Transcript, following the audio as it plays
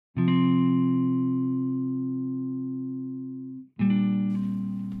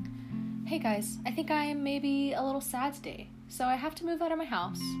Hey guys, I think I am maybe a little sad today. So I have to move out of my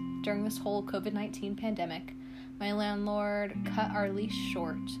house during this whole COVID-19 pandemic. My landlord cut our lease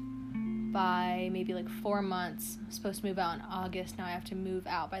short by maybe 4 months. I'm supposed to move out in August. Now I have to move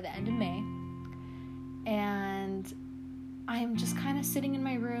out by the end of May. And I'm just kind of sitting in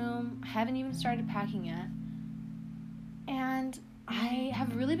my room. I haven't even started packing yet. And I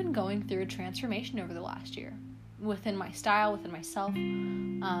have really been going through a transformation over the last year. Within my style, within myself,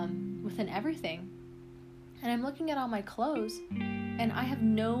 within everything. And I'm looking at all my clothes, and I have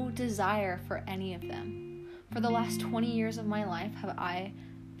no desire for any of them. For the last 20 years of my life, have I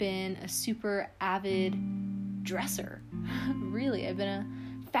been a super avid dresser. Really, I've been a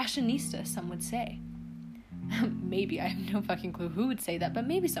fashionista, some would say. Maybe, I have no fucking clue who would say that, but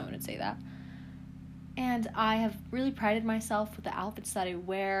maybe someone would say that. And I have really prided myself with the outfits that I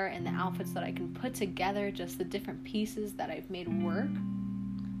wear and the outfits that I can put together, just the different pieces that I've made work.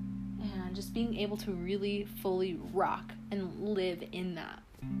 And just being able to really fully rock and live in that.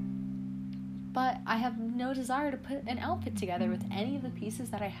 But I have no desire to put an outfit together with any of the pieces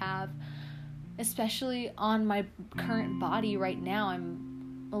that I have, especially on my current body right now.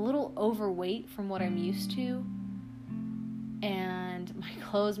 I'm a little overweight from what I'm used to. And my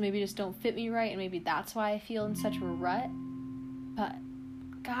clothes maybe just don't fit me right, and maybe that's why I feel in such a rut. But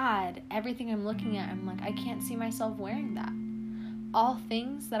God, everything I'm looking at, I'm like, I can't see myself wearing that. All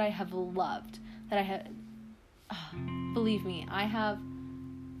things that I have loved, that I have, believe me, I have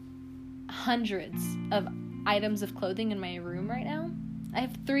hundreds of items of clothing in my room right now. I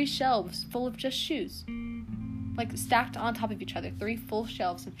have 3 shelves full of just shoes, stacked on top of each other, 3 full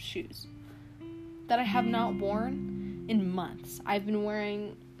shelves of shoes that I have not worn in months. I've been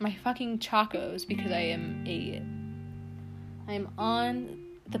wearing my fucking Chacos because I am on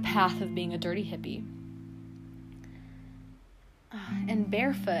the path of being a dirty hippie. And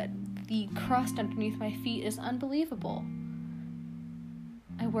barefoot, the crust underneath my feet is unbelievable.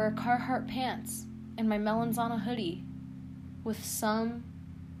 I wear Carhartt pants and my Melanzana hoodie with some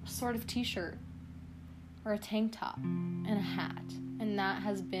sort of t-shirt or a tank top and a hat. And that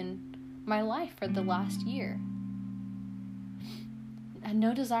has been my life for the last year. I had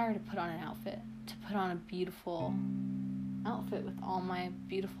no desire to put on an outfit, to put on a beautiful outfit with all my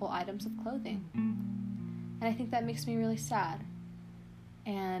beautiful items of clothing. And I think that makes me really sad.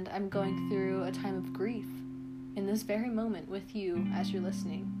 And I'm going through a time of grief in this very moment with you as you're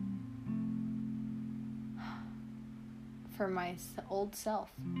listening. For my old self,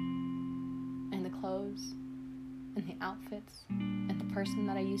 and the clothes, and the outfits, and the person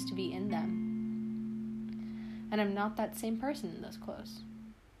that I used to be in them. And I'm not that same person in those clothes.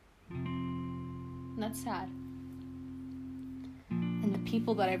 And that's sad. And the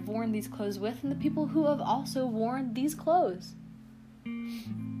people that I've worn these clothes with, and the people who have also worn these clothes.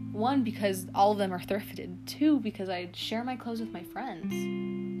 1, because all of them are thrifted. 2, because I share my clothes with my friends.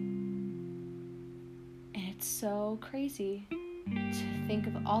 And it's so crazy to think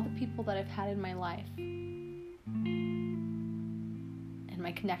of all the people that I've had in my life.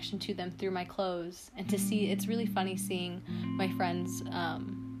 My connection to them through my clothes, and to see, it's really funny seeing my friends,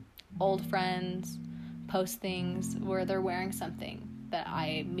 old friends, post things where they're wearing something that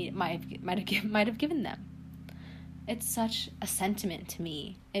I might have given them. It's such a sentiment to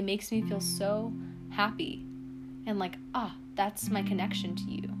me. It makes me feel so happy and that's my connection to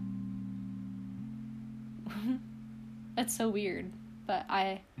you. That's so weird, but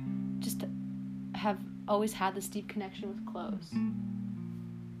I just have always had this deep connection with clothes.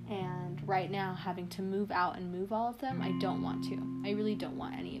 And right now, having to move out and move all of them, I don't want to. I really don't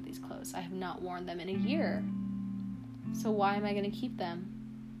want any of these clothes. I have not worn them in a year. So why am I going to keep them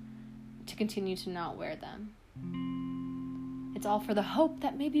to continue to not wear them? It's all for the hope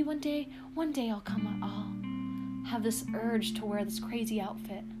that maybe one day I'll have this urge to wear this crazy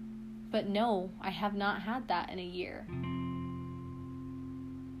outfit. But no, I have not had that in a year.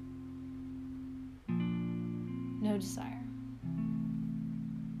 No desire.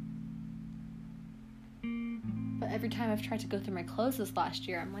 But every time I've tried to go through my clothes this last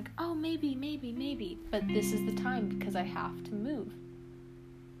year, I'm like, oh, maybe. But this is the time because I have to move.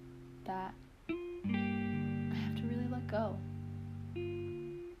 That I have to really let go.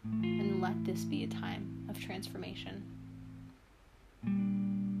 And let this be a time of transformation.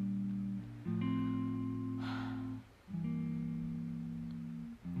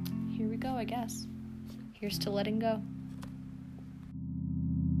 Here we go, I guess. Here's to letting go.